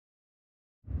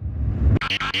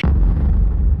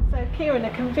So Kieran,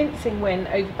 a convincing win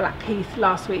over Blackheath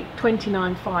last week,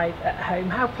 29-5 at home.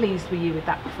 How pleased were you with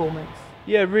that performance?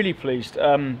 Yeah, really pleased.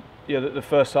 The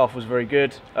first half was very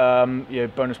good.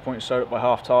 Bonus points sewed up by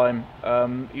half time.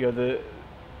 The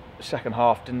second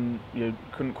half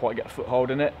couldn't quite get a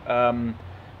foothold in it.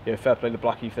 Fair play to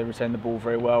Blackheath. They retained the ball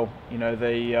very well.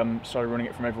 They started running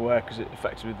it from everywhere because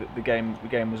effectively the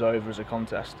game was over as a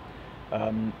contest.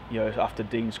 After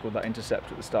Dean scored that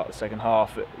intercept at the start of the second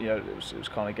half, it was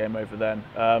kind of game over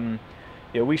then.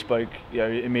 We spoke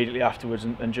immediately afterwards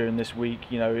and during this week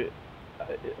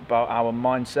about our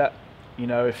mindset.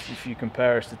 If you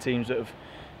compare us to teams that have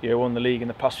won the league in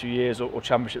the past few years or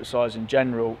championship sides in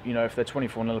general, if they're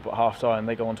 24-0 up at half time,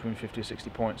 they go on to win 50 or 60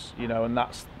 points. And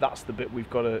that's the bit we've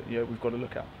got to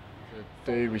look at.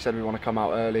 We said we want to come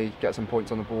out early, get some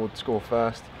points on the board, score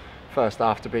first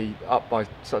half to be up by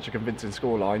such a convincing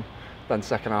scoreline. Then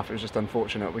second half it was just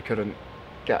unfortunate we couldn't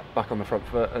get back on the front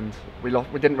foot, and we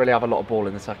didn't really have a lot of ball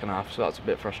in the second half, so that's a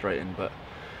bit frustrating, but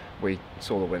we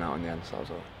saw the win out in the end, so that was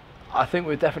all. I think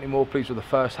we're definitely more pleased with the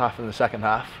first half than the second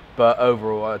half, but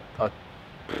overall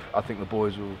I think the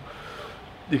boys will,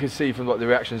 you can see from the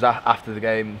reactions after the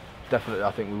game, definitely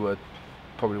I think we were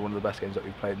probably one of the best games that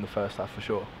we've played in the first half for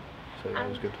sure. So that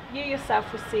was good. You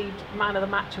yourself received Man of the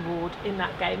Match award in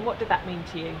that game. What did that mean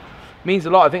to you? It means a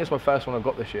lot. I think it's my first one I've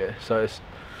got this year, so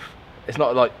it's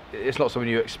not something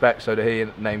you expect. So to hear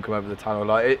your name come over the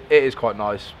tunnel, it is quite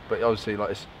nice. But obviously,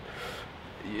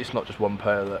 it's not just one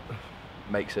player that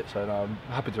makes it. So no, I'm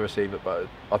happy to receive it. But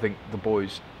I think the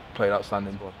boys played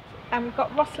outstanding. And we've got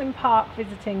Rosslyn Park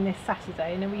visiting this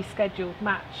Saturday in a rescheduled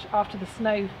match after the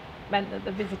snow meant that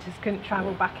the visitors couldn't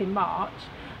travel back in March.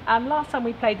 Last time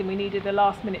we played them, we needed a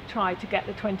last-minute try to get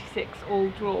the 26 all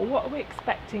draw. What are we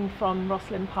expecting from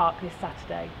Rosslyn Park this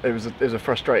Saturday? It was a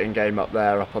frustrating game up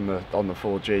there, up on the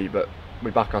 4G, but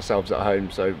we back ourselves at home,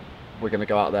 so we're going to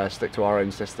go out there, stick to our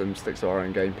own system, stick to our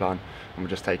own game plan, and we'll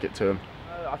just take it to them.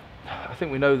 I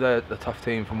think we know they're the tough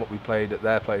team from what we played at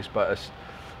their place, but it's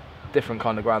a different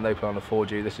kind of ground they play on the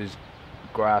 4G. This is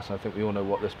grass, and I think we all know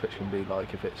what this pitch can be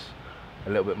like if it's a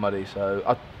little bit muddy.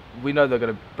 So we know they're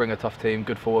going to bring a tough team,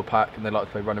 good forward pack, and they like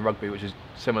to play running rugby, which is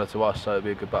similar to us, so it'll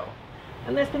be a good battle.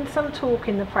 And there's been some talk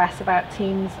in the press about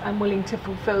teams unwilling to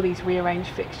fulfil these rearranged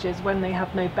fixtures when they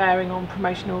have no bearing on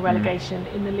promotion or relegation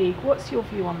in the league. What's your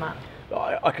view on that?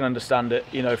 I can understand it,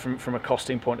 from a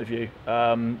costing point of view.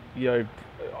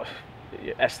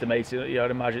 Estimated,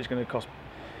 I'd imagine it's going to cost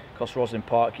Rosslyn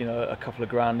Park, a couple of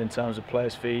grand in terms of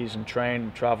players' fees and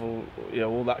train, travel,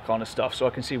 all that kind of stuff. So I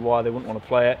can see why they wouldn't want to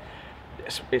play it.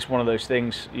 It's one of those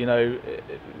things,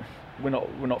 we're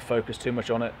not focused too much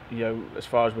on it. As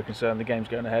far as we're concerned, the game's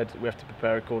going ahead. We have to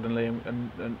prepare accordingly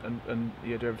and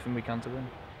do everything we can to win.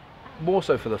 More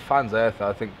so for the fans there,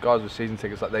 I think guys with season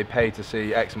tickets, they pay to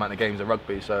see X amount of games of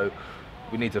rugby, so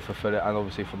we need to fulfil it, and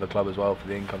obviously from the club as well for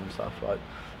the income and stuff.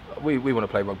 We want to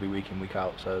play rugby week in, week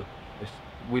out, so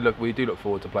we do look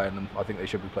forward to playing them. I think they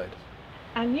should be played.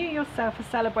 And you yourself are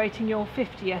celebrating your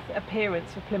 50th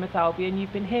appearance for Plymouth Albion.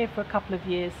 You've been here for a couple of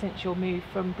years since your move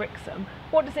from Brixham.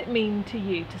 What does it mean to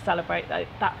you to celebrate that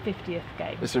 50th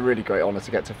game? It's a really great honour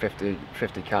to get to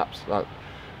 50 caps. I've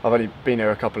only been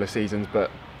here a couple of seasons, but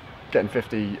getting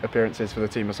 50 appearances for the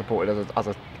team I supported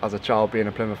as a child, being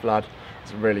a Plymouth lad,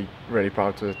 it's really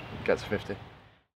proud to get to 50.